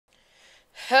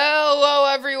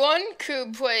Hello everyone,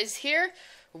 Coob Plays here.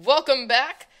 Welcome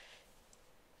back.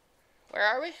 Where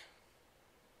are we?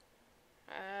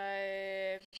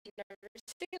 I've never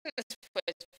seen this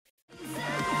place.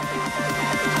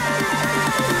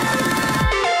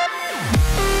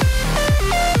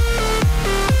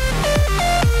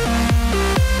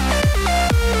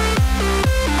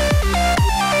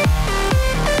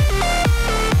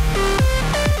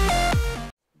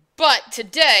 But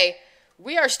today,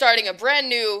 we are starting a brand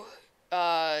new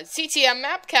CTM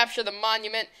map, Capture the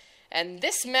Monument, and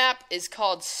this map is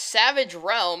called Savage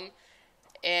Realm,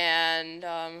 and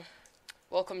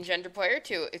welcome Gender Player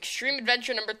to Extreme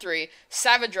Adventure number 3,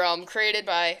 Savage Realm, created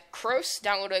by Kroos.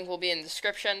 Download link will be in the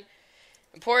description.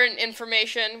 Important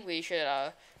information, we should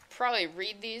probably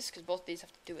read these, because both these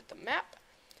have to do with the map.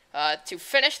 To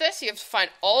finish this, you have to find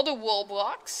all the wool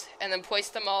blocks, and then place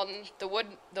them on the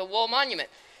wool monument.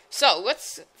 So,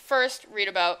 let's first read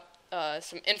about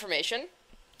some information.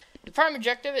 The primary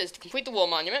objective is to complete the wool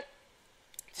monument.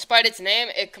 Despite its name,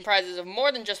 it comprises of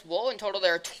more than just wool. In total,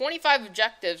 there are 25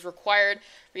 objectives required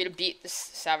for you to beat this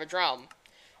savage realm.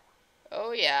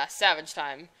 Oh yeah, savage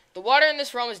time. The water in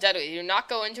this realm is deadly. Do not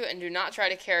go into it and do not try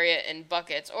to carry it in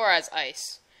buckets or as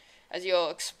ice. As you'll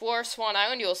explore Swan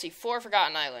Island, you will see 4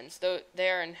 forgotten islands, though they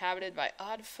are inhabited by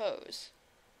odd foes.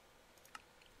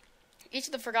 Each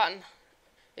of the forgotten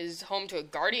is home to a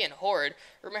guardian horde.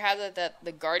 Rumor has it that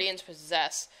the guardians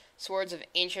possess swords of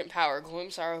ancient power, gloom,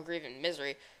 sorrow, grief, and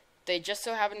misery. They just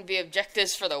so happen to be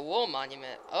objectives for the wool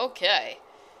monument. Okay.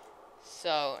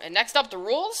 So, and next up, the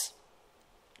rules.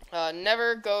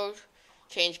 Never go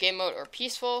change game mode or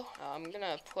peaceful. I'm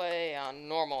gonna play on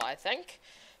normal, I think.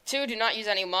 2, do not use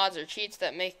any mods or cheats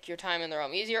that make your time in the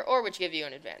realm easier or which give you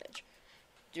an advantage.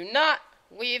 Do not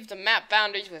leave the map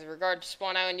boundaries with regard to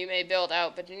Spawn Island you may build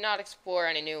out, but do not explore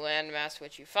any new landmass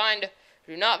which you find.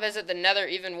 Do not visit the Nether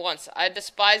even once. I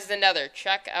despise the Nether.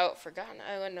 Check out Forgotten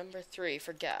Island number 3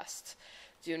 for guests.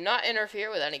 Do not interfere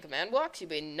with any command blocks. You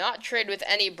may not trade with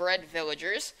any bred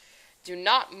villagers. Do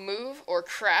not move or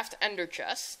craft ender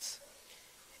chests.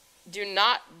 Do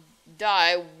not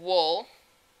dye wool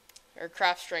or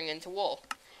craft string into wool.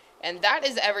 And that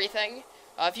is everything.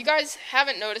 If you guys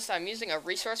haven't noticed, I'm using a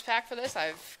resource pack for this.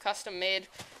 I've custom made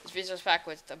this resource pack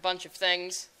with a bunch of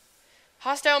things.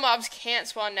 Hostile mobs can't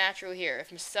spawn naturally here. If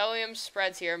mycelium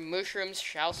spreads here, mushrooms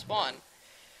shall spawn.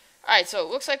 Alright, so it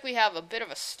looks like we have a bit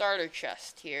of a starter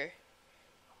chest here.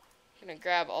 I'm going to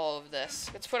grab all of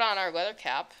this. Let's put on our leather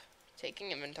cap,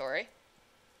 taking inventory.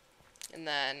 And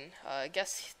then, I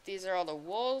guess these are all the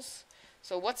wools.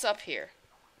 So what's up here?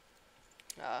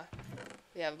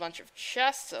 We have a bunch of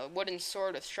chests, a wooden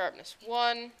sword with sharpness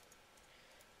 1,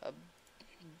 a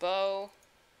bow,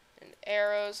 and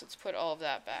arrows. Let's put all of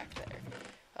that back there.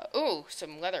 Ooh,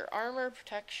 some leather armor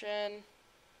protection.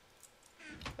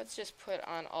 Let's just put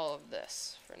on all of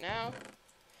this for now.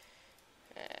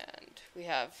 And we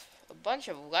have a bunch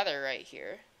of leather right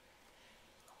here.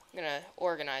 I'm going to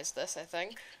organize this, I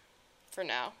think, for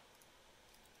now.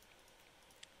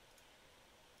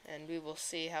 And we will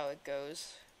see how it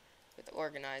goes with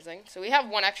organizing. So we have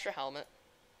 1 extra helmet.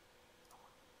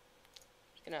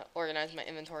 I'm going to organize my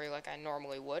inventory like I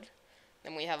normally would.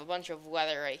 Then we have a bunch of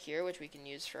leather right here, which we can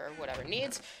use for whatever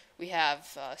needs. We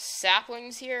have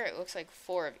saplings here. It looks like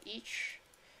 4 of each.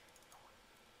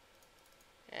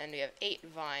 And we have 8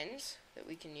 vines that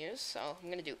we can use. So I'm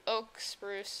going to do oak,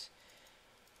 spruce,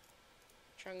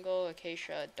 jungle,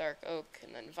 acacia, dark oak,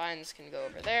 and then vines can go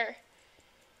over there.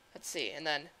 Let's see, and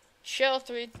then shell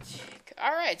 3.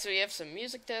 Alright, so we have some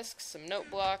music discs, some note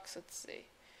blocks. Let's see.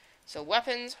 So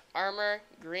weapons, armor,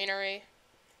 greenery.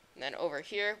 And then over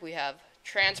here we have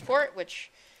transport,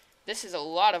 which this is a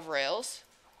lot of rails.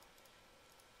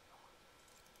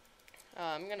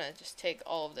 I'm going to just take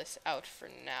all of this out for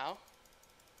now.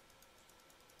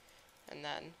 And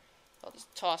then I'll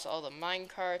just toss all the mine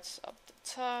carts up the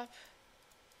top.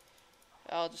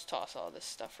 I'll just toss all this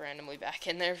stuff randomly back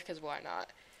in there because why not?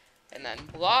 And then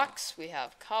blocks, we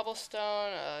have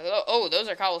cobblestone. Oh, those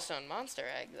are cobblestone monster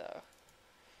egg, though.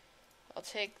 I'll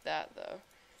take that, though.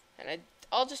 And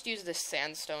I'll just use this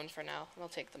sandstone for now. And I'll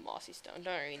take the mossy stone.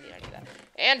 Don't really need any of that.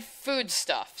 And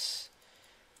foodstuffs.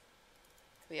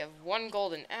 We have 1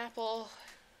 golden apple.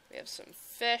 We have some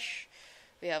fish.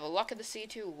 We have a luck of the sea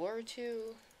 2, lure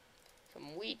 2.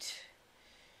 Some wheat.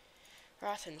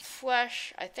 Rotten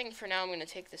flesh. I think for now I'm going to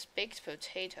take this baked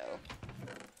potato.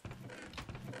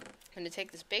 I'm going to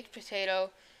take this baked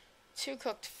potato, 2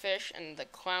 cooked fish, and the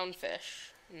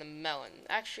clownfish, and the melon.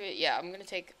 Actually, yeah, I'm going to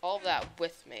take all of that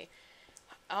with me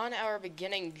on our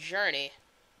beginning journey.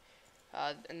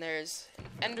 And there's an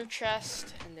ender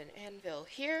chest and an anvil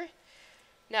here.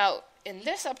 Now, in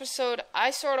this episode, I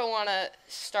sort of want to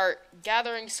start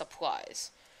gathering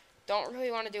supplies. Don't really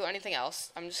want to do anything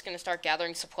else. I'm just going to start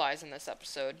gathering supplies in this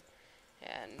episode.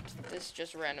 And this is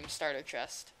just a random starter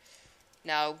chest.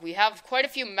 Now, we have quite a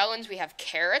few melons. We have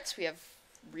carrots. We have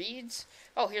reeds.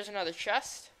 Oh, here's another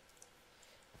chest.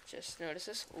 Just notice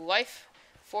this. Life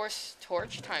Force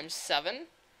Torch times 7.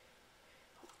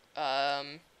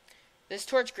 This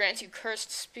torch grants you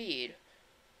cursed speed.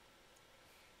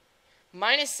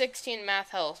 Minus 16 math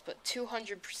health, but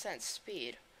 200%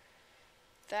 speed.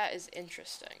 That is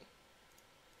interesting.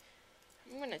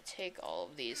 I'm going to take all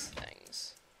of these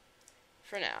things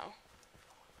for now.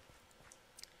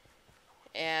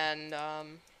 And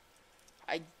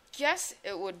I guess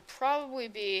it would probably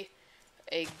be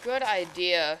a good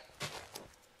idea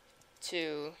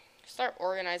to start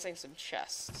organizing some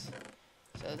chests.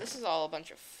 So this is all a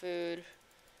bunch of food.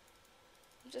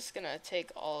 I'm just going to take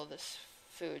all of this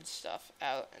food stuff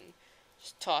out and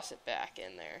just toss it back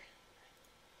in there.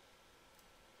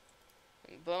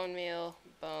 And bone meal,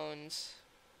 bones,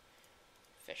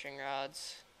 fishing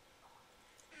rods.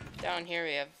 Down here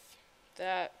we have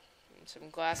that, and some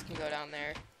glass can go down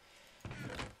there.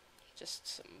 Just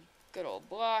some good old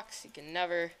blocks. You can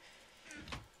never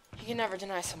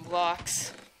deny some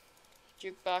blocks.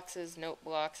 Jukeboxes, note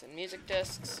blocks, and music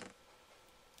discs.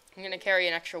 I'm gonna carry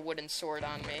an extra wooden sword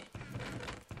on me.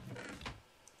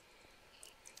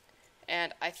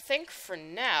 And I think for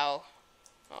now,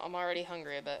 well, I'm already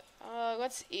hungry a bit.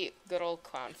 Let's eat good old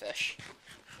clownfish.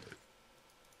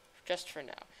 Just for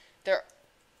now.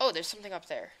 Oh, there's something up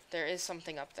there. There is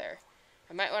something up there.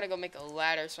 I might want to go make a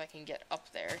ladder so I can get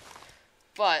up there.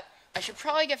 But I should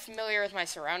probably get familiar with my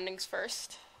surroundings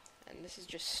first. And this is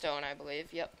just stone, I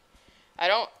believe. Yep. I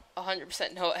don't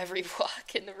 100% know every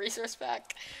block in the resource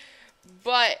pack.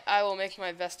 But I will make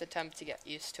my best attempt to get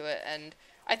used to it. And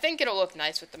I think it'll look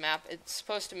nice with the map. It's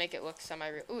supposed to make it look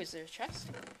semi-real. Ooh, is there a chest?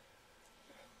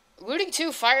 Looting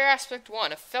 2, Fire Aspect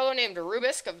 1. A fellow named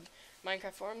Rubisk of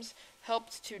Minecraft forums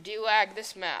helped to delag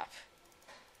this map.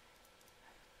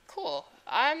 Cool.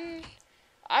 I'm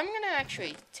gonna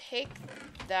actually take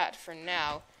that for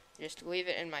now. Just leave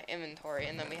it in my inventory.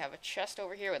 And then we have a chest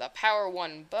over here with a power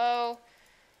 1 bow.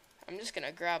 I'm just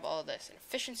gonna grab all this. An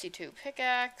efficiency 2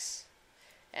 pickaxe.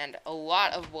 And a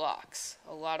lot of blocks.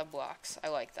 A lot of blocks. I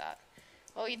like that.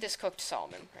 I'll eat this cooked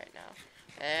salmon right now.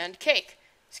 And cake.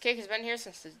 This cake has been here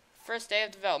since the first day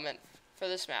of development for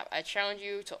this map. I challenge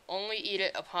you to only eat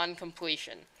it upon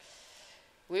completion.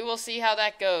 We will see how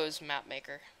that goes,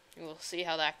 Mapmaker. We will see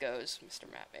how that goes, Mr.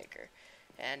 Mapmaker.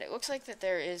 And it looks like that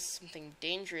there is something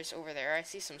dangerous over there. I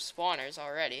see some spawners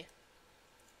already.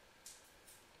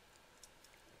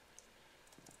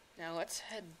 Now let's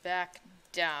head back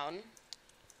down.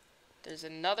 There's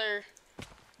another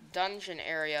dungeon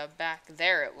area back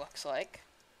there, it looks like.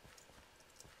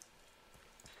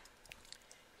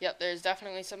 Yep, there's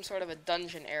definitely some sort of a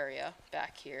dungeon area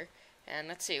back here. And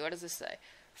let's see, what does this say?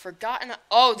 Forgotten...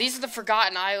 Oh, these are the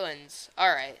Forgotten Islands.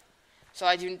 Alright. So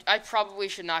I probably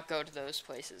should not go to those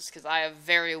places, because I have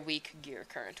very weak gear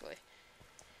currently.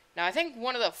 Now, I think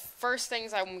one of the first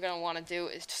things I'm going to want to do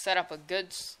is to set up a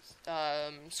good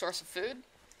source of food.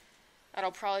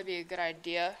 That'll probably be a good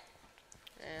idea.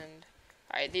 And,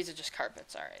 alright, these are just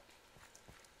carpets, alright.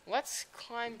 Let's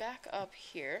climb back up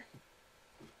here.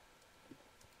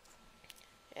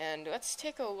 And let's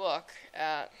take a look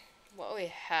at what we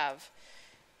have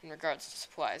in regards to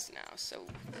supplies now. So,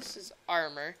 this is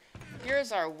armor.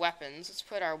 Here's our weapons. Let's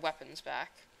put our weapons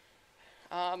back.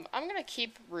 I'm going to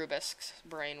keep Rubisk's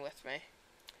brain with me.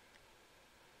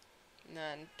 And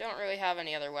then, don't really have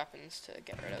any other weapons to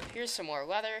get rid of. Here's some more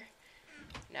leather.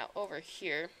 Now, over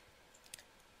here,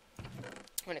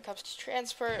 when it comes to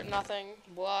transport, nothing.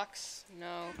 Blocks,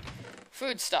 no.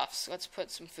 Foodstuffs. Let's put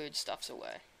some foodstuffs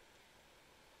away.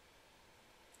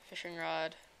 Fishing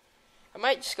rod. I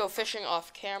might just go fishing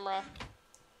off camera.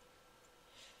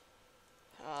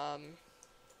 I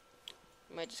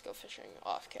might just go fishing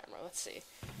off camera. Let's see.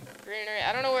 Greenery.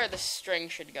 I don't know where the string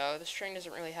should go. The string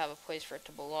doesn't really have a place for it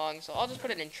to belong, so I'll just put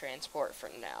it in transport for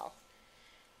now.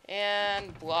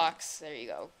 And blocks. There you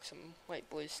go. Some white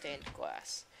blue stained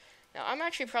glass. Now, I'm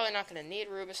actually probably not going to need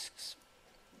Rubisk's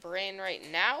brain right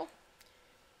now.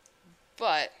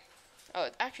 But, oh,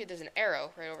 actually there's an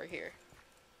arrow right over here.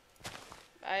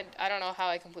 I don't know how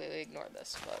I completely ignored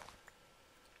this, but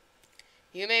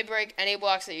you may break any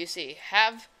blocks that you see.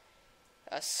 Have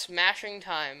a smashing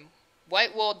time.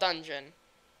 White Wool Dungeon.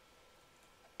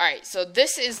 Alright, so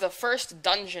this is the first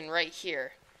dungeon right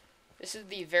here. This is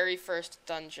the very first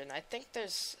dungeon. I think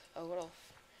there's a little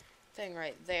thing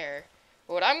right there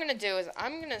But what I'm going to do is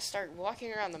I'm going to start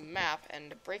walking around the map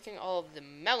and breaking all of the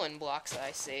melon blocks that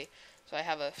I see. So I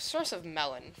have a source of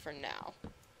melon for now.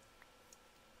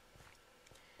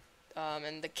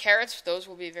 And the carrots, those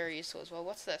will be very useful as well.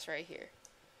 What's this right here?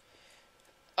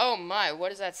 Oh my, what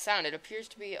does that sound? It appears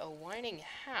to be a whining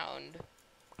hound.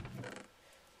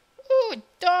 Ooh,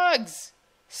 dogs!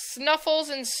 Snuffles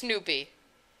and Snoopy.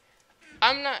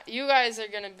 You guys are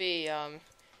gonna be,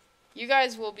 you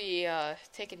guys will be,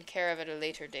 taken care of at a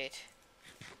later date.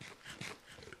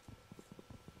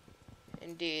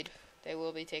 Indeed, they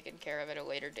will be taken care of at a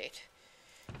later date.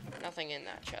 Nothing in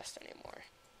that chest anymore.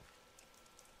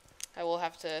 I will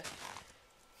have to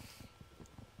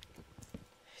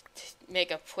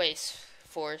make a place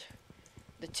for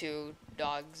the two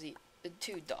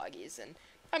doggies, and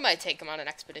I might take them on an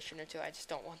expedition or two. I just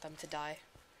don't want them to die,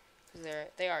 because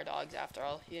they are dogs after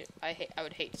all. I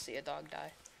would hate to see a dog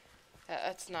die.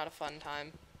 That's not a fun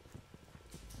time.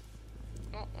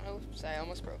 Oh, oops, I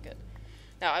almost broke it.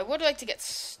 Now I would like to get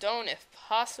stone if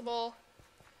possible,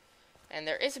 and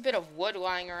there is a bit of wood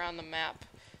lying around the map,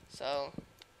 so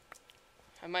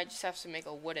I might just have to make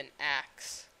a wooden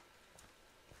axe.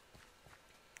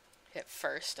 Hit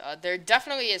first. There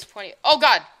definitely is plenty. Oh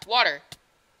god! Water!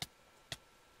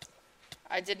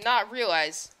 I did not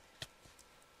realize.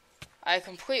 I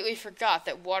completely forgot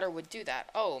that water would do that.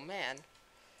 Oh man.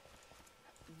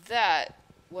 That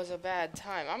was a bad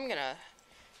time. I'm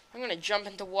gonna jump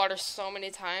into water so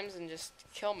many times and just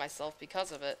kill myself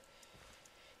because of it.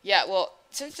 Yeah, well,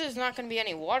 since there's not gonna be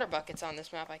any water buckets on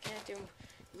this map, I can't do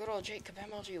little Jacob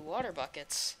MLG water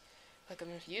buckets like I'm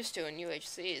used to in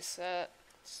UHCs.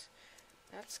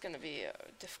 That's gonna be a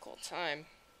difficult time.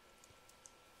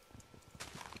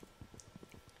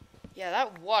 Yeah,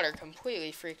 that water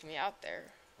completely freaked me out there.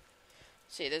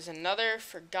 See, there's another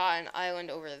forgotten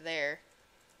island over there.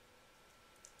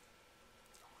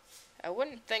 I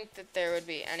wouldn't think that there would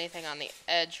be anything on the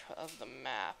edge of the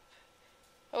map.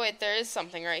 Oh wait, there is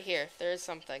something right here. There is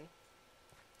something.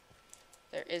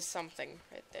 There is something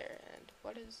right there. And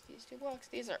what is these two blocks?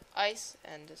 These are ice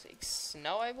and this is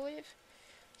snow, I believe.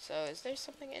 So is there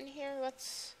something in here?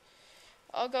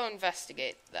 I'll go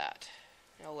investigate that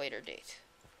at a later date.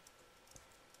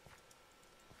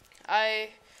 I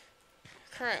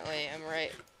currently am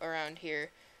right around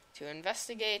here to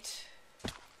investigate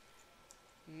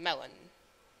melon.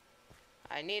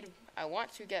 I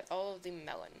want to get all of the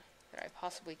melon that I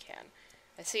possibly can.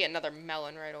 I see another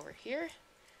melon right over here.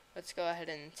 Let's go ahead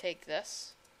and take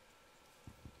this.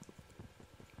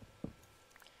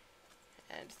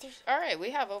 And alright, we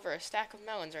have over a stack of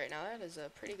melons right now. That is a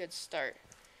pretty good start.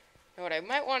 Now what I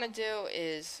might want to do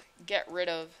is get rid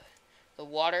of the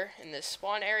water in this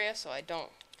spawn area so I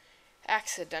don't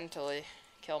accidentally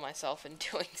kill myself in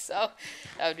doing so.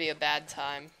 That would be a bad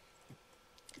time.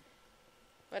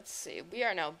 Let's see, we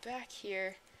are now back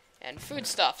here. And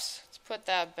foodstuffs. Let's put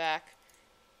that back.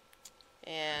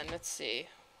 And let's see.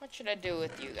 What should I do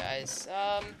with you guys?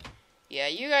 Yeah,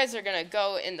 you guys are gonna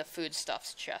go in the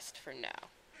foodstuffs chest for now.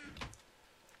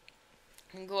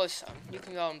 And glowstone. You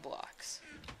can go in blocks.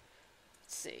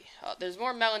 Let's see. Oh, there's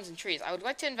more melons and trees. I would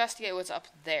like to investigate what's up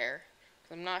there.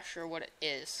 I'm not sure what it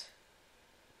is.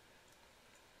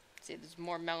 Let's see, there's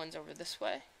more melons over this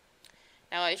way.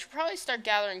 Now, I should probably start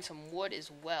gathering some wood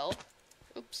as well.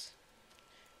 Oops.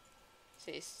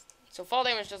 See, so fall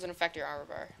damage doesn't affect your armor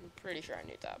bar. I'm pretty sure I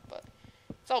knew that, but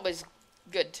it's always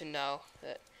good to know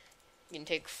that you can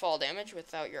take fall damage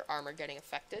without your armor getting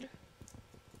affected.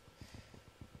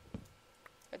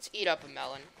 Let's eat up a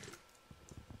melon.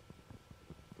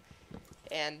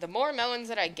 And the more melons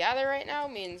that I gather right now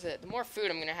means that the more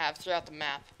food I'm going to have throughout the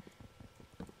map.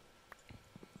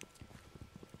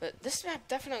 But this map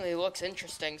definitely looks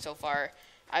interesting so far.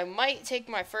 I might take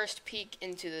my first peek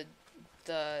into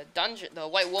the dungeon, the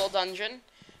White Wool dungeon,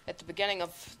 at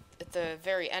the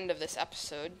very end of this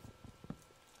episode.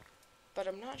 But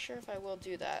I'm not sure if I will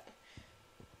do that.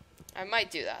 I might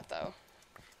do that though.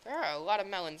 There are a lot of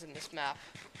melons in this map,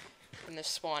 in this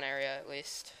spawn area at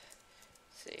least.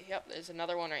 Let's see, yep, there's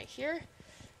another one right here.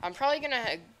 I'm probably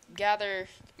gonna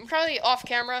I'm probably off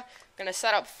camera gonna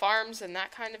set up farms and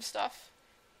that kind of stuff.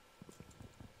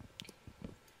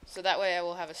 So that way I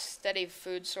will have a steady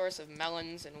food source of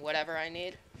melons and whatever I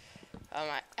need.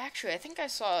 Actually, I think I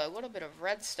saw a little bit of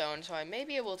redstone, so I may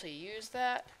be able to use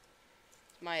that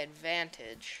to my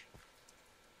advantage.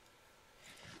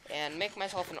 And make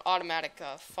myself an automatic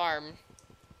farm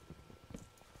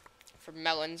for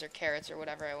melons or carrots or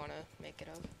whatever I want to make it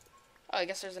of. Oh, I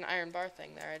guess there's an iron bar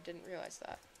thing there. I didn't realize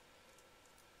that.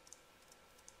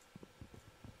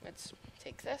 Let's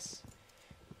take this.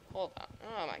 Hold on.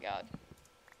 Oh my god.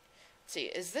 Let's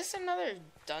see, is this another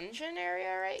dungeon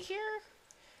area right here?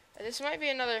 This might be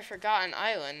another forgotten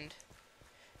island.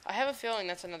 I have a feeling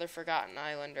that's another forgotten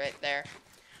island right there.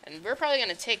 And we're probably going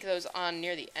to take those on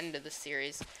near the end of the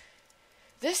series.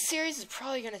 This series is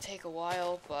probably going to take a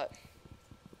while, but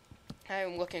I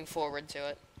am looking forward to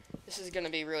it. This is going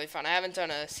to be really fun. I haven't done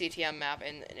a CTM map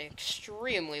in an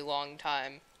extremely long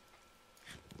time.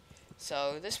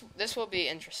 So this will be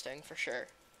interesting for sure.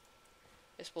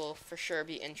 This will for sure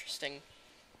be interesting.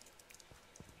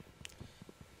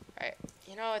 Alright,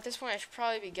 you know, at this point I should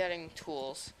probably be getting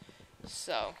tools.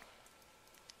 So,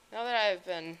 now that I've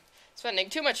been spending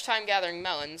too much time gathering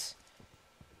melons,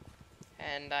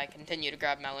 and I continue to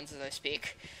grab melons as I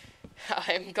speak,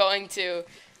 I'm going to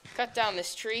cut down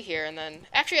this tree here, and then,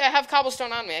 actually I have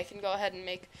cobblestone on me. I can go ahead and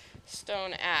make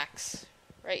stone axe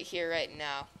right here, right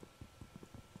now.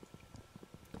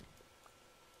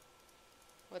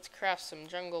 Let's craft some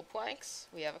jungle planks.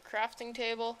 We have a crafting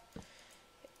table,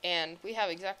 and we have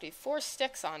exactly 4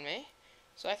 sticks on me,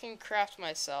 so I can craft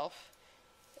myself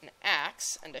an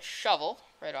axe and a shovel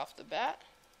right off the bat.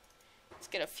 Let's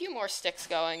get a few more sticks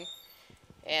going,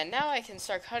 and now I can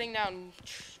start cutting down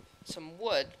some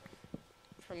wood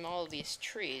from all of these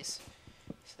trees,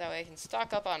 so that way I can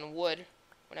stock up on wood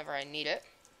whenever I need it,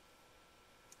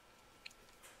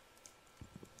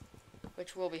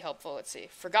 which will be helpful. Let's see,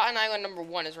 Forgotten Island number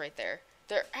 1 is right there.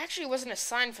 There actually wasn't a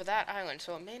sign for that island,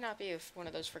 so it may not be one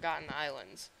of those forgotten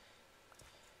islands.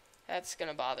 That's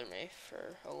gonna bother me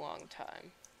for a long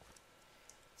time.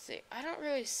 Let's see, I don't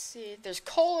really see... There's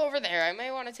coal over there. I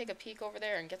may want to take a peek over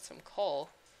there and get some coal.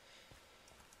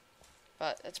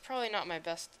 But that's probably not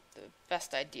the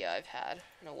best idea I've had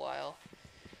in a while.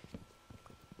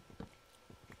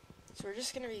 So we're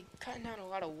just gonna be cutting down a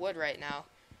lot of wood right now,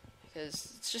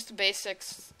 because it's just the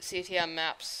basics CTM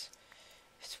maps.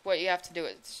 It's what you have to do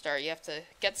at the start. You have to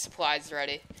get supplies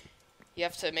ready. You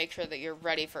have to make sure that you're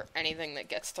ready for anything that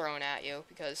gets thrown at you,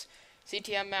 because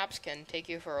CTM maps can take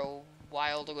you for a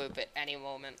wild loop at any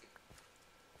moment.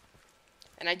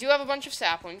 And I do have a bunch of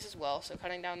saplings as well, so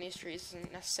cutting down these trees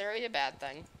isn't necessarily a bad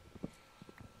thing,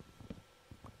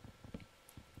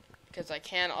 because I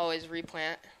can always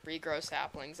regrow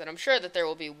saplings, and I'm sure that there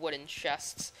will be wooden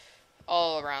chests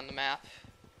all around the map.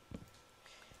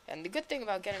 And the good thing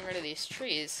about getting rid of these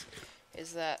trees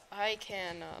is that I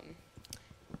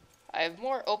have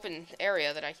more open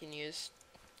area that I can use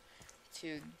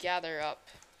to gather up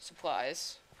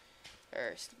supplies,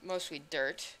 or mostly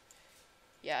dirt.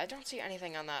 Yeah, I don't see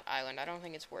anything on that island. I don't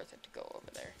think it's worth it to go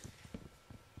over there.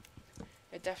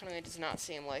 It definitely does not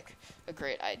seem like a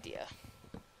great idea.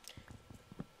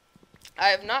 I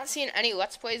have not seen any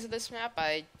Let's Plays of this map.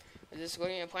 I was just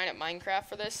looking at Planet Minecraft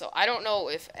for this, so I don't know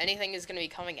if anything is going to be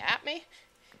coming at me,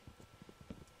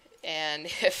 and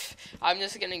if I'm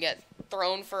just going to get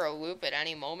thrown for a loop at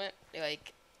any moment.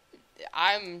 Like,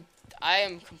 I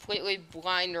am completely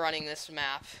blind running this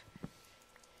map.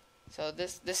 So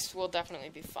this will definitely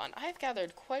be fun. I've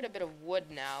gathered quite a bit of wood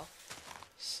now,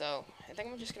 so I think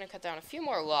I'm just going to cut down a few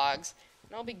more logs,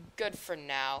 and I'll be good for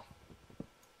now.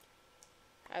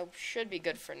 I should be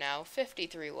good for now.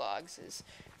 53 logs is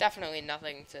definitely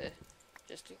nothing to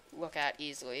just look at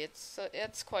easily.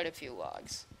 It's quite a few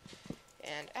logs.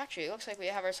 And actually, it looks like we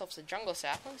have ourselves a jungle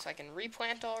sapling, so I can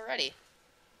replant already.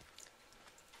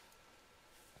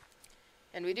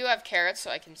 And we do have carrots,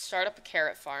 so I can start up a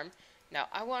carrot farm. Now,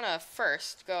 I want to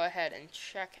first go ahead and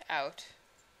check out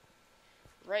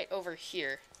right over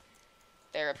here.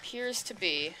 There appears to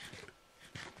be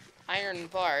iron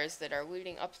bars that are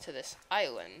leading up to this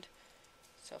island.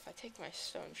 So if I take my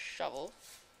stone shovel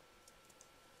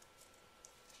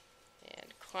and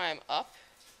climb up,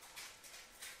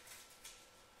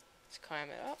 let's climb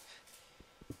it up,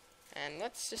 and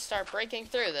let's just start breaking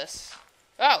through this.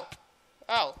 Oh!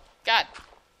 Oh, God!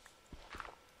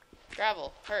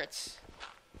 Gravel hurts.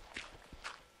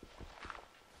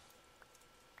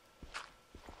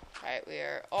 Alright, we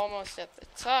are almost at the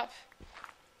top.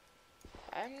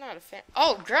 I'm not a fan.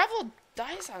 Oh, gravel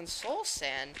dies on soul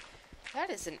sand. That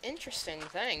is an interesting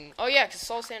thing. Oh yeah, because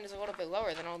soul sand is a little bit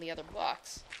lower than all the other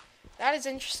blocks. That is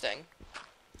interesting.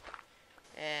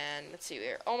 And let's see,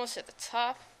 we're almost at the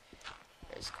top.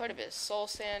 There's quite a bit of soul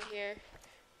sand here.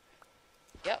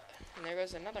 Yep, and there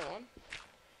goes another one.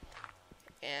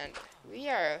 And we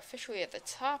are officially at the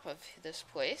top of this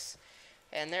place.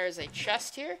 And there is a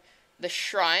chest here. The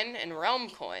Shrine and Realm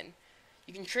Coin.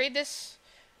 You can trade this.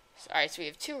 Alright, so we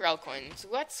have 2 Realm Coins.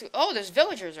 Oh, there's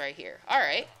villagers right here.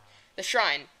 Alright. The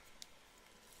Shrine.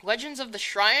 Legends of the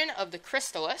Shrine of the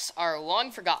Crystallis are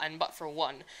long forgotten, but for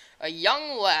one, a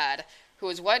young lad who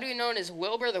was widely known as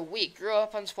Wilbur the Weak, grew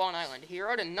up on Swan Island. He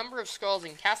wrote a number of scrolls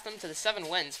and cast them to the seven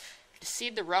winds to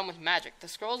seed the realm with magic. The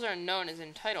scrolls are known as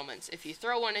entitlements. If you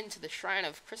throw one into the shrine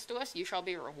of Christoas, you shall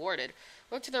be rewarded.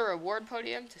 Look to the reward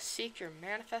podium to seek your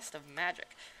manifest of magic.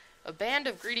 A band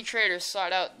of greedy traders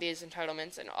sought out these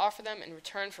entitlements and offered them in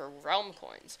return for realm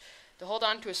coins. To hold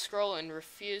on to a scroll and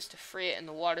refuse to free it in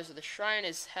the waters of the shrine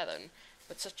is heaven,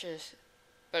 but such is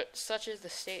the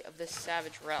state of this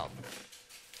savage realm.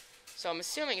 So I'm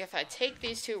assuming if I take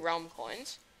these two realm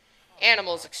coins,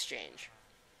 animals exchange.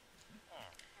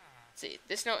 Let's see,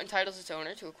 this note entitles its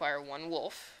owner to acquire one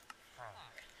wolf,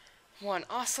 one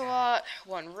ocelot,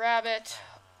 one rabbit,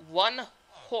 one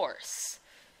horse.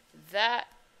 That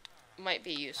might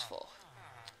be useful.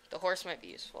 The horse might be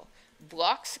useful.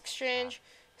 Blocks exchange,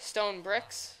 stone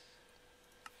bricks,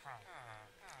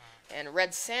 and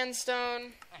red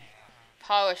sandstone,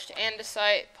 polished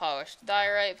andesite, polished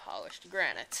diorite, polished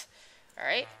granite.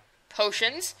 Alright.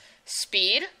 Potions,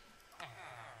 speed,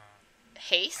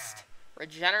 haste,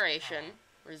 regeneration,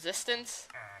 resistance.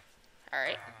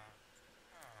 Alright.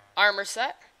 Armor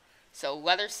set, so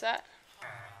leather set,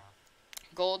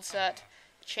 gold set,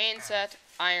 chain set,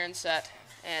 iron set,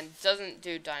 and doesn't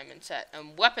do diamond set.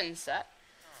 And weapon set,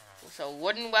 so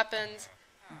wooden weapons,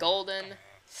 golden,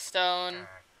 stone,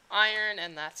 iron,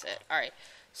 and that's it. Alright,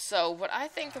 so what I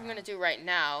think I'm going to do right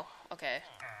now, okay,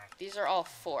 these are all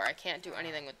 4. I can't do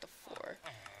anything with the 4.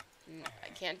 I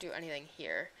can't do anything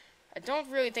here. I don't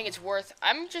really think it's worth,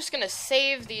 I'm just going to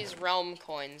save these realm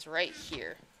coins right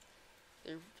here.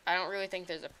 I don't really think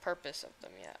there's a purpose of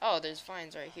them yet. Oh, there's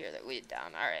vines right here that lead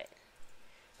down. Alright.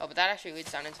 Oh, but that actually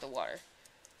leads down into the water.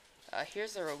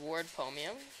 Here's the reward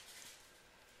pomium.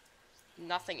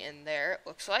 Nothing in there, it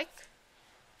looks like.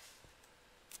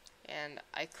 And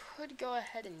I could go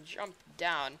ahead and jump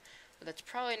down, but that's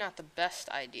probably not the best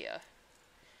idea.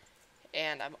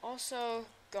 And I'm also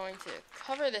going to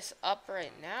cover this up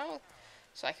right now,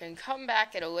 so I can come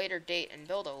back at a later date and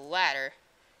build a ladder.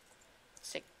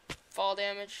 Let's take fall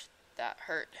damage. That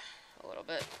hurt a little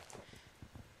bit.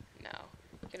 Now,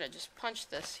 I'm gonna just punch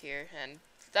this here, and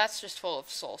that's just full of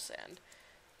soul sand.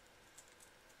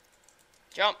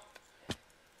 Jump!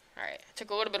 Alright, I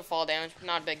took a little bit of fall damage, but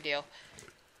not a big deal.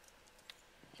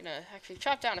 I'm gonna actually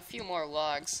chop down a few more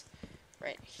logs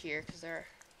right here, because they're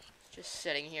just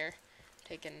sitting here,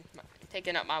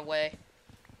 taking up my way.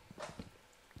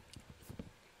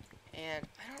 And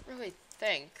I don't really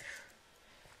think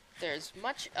there's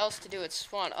much else to do at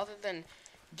Swan other than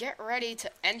get ready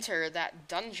to enter that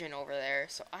dungeon over there.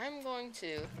 So I'm going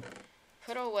to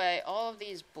put away all of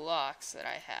these blocks that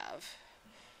I have,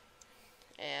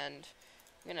 and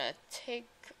I'm gonna take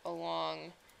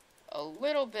along a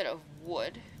little bit of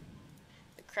wood,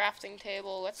 the crafting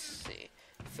table, let's see,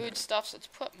 foodstuffs, let's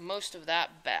put most of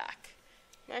that back.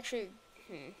 I'm actually,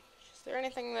 is there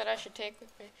anything that I should take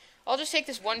with me? I'll just take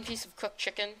this one piece of cooked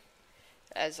chicken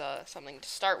as something to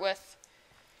start with,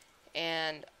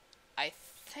 and I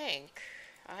think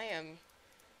I am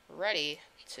ready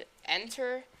to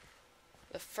enter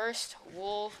the first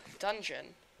wool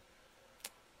dungeon.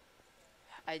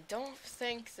 I don't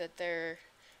think that there...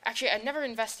 Actually, I never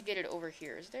investigated over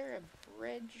here. Is there a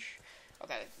bridge?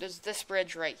 Okay, there's this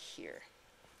bridge right here.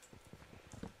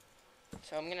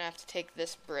 So I'm going to have to take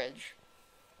this bridge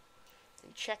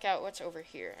and check out what's over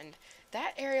here. And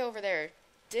that area over there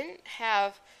didn't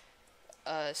have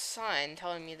a sign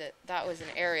telling me that that was an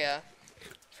area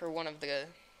for one of the...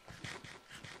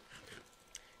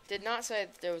 Did not say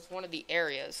that there was one of the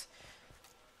areas.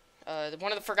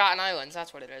 One of the Forgotten Islands,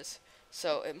 that's what it is.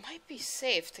 So it might be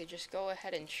safe to just go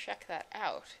ahead and check that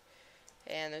out.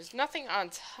 And there's nothing on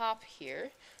top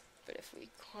here, but if we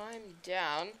climb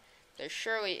down, there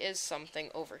surely is something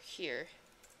over here.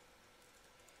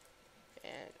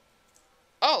 And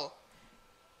oh!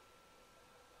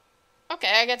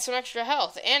 Okay, I get some extra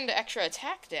health and extra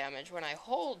attack damage when I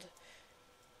hold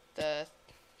the...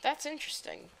 That's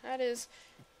interesting. That is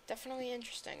definitely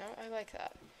interesting. I like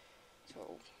that.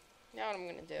 So, now what I'm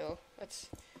going to do, let's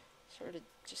sort of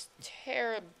just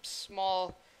tear a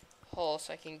small hole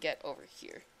so I can get over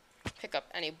here. Pick up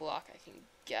any block I can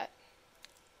get.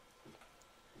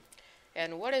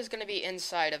 And what is going to be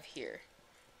inside of here?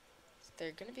 Is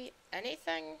there going to be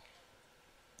anything?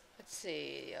 Let's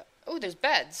see. Oh, there's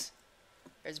beds.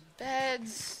 There's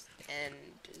beds, and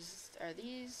are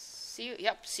these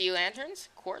sea lanterns,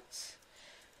 quartz.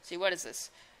 See, what is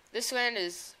this? This land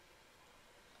is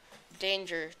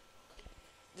danger.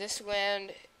 This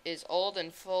land is old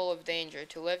and full of danger.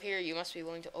 To live here, you must be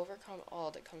willing to overcome all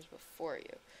that comes before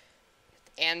you.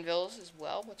 Anvils as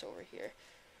well. What's over here?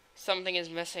 Something is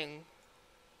missing.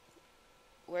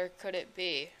 where could it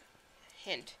be?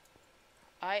 Hint.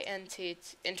 INT,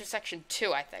 intersection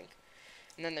 2, I think.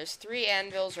 And then there's 3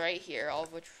 anvils right here, all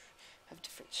of which have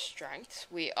different strengths.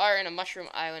 We are in a mushroom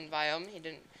island biome. He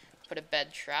didn't put a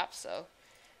bed trap, so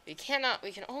we can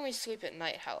only sleep at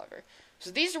night, however.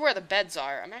 So these are where the beds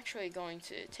are. I'm actually going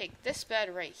to take this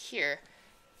bed right here,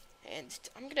 and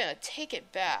I'm gonna take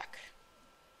it back.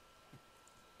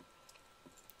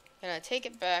 I'm gonna take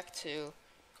it back to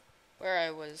where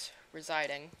I was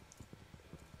residing.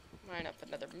 Line up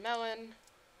another melon.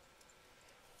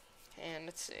 And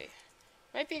let's see.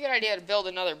 Might be a good idea to build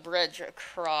another bridge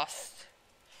across,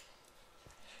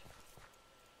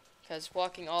 because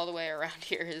walking all the way around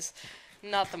here is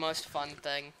not the most fun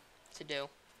thing to do.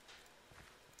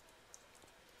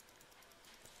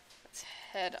 Let's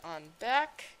head on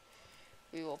back.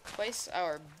 We will place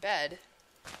our bed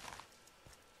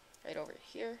right over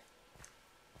here.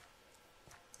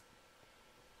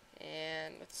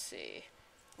 And let's see.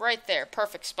 Right there,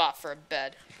 perfect spot for a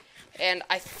bed. And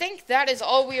I think that is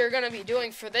all we are going to be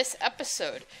doing for this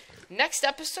episode. Next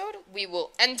episode, we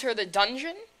will enter the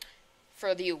dungeon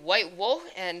for the white wool,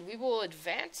 and we will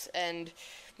advance, and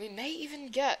we may even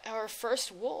get our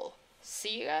first wool.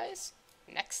 See you guys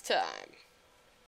next time.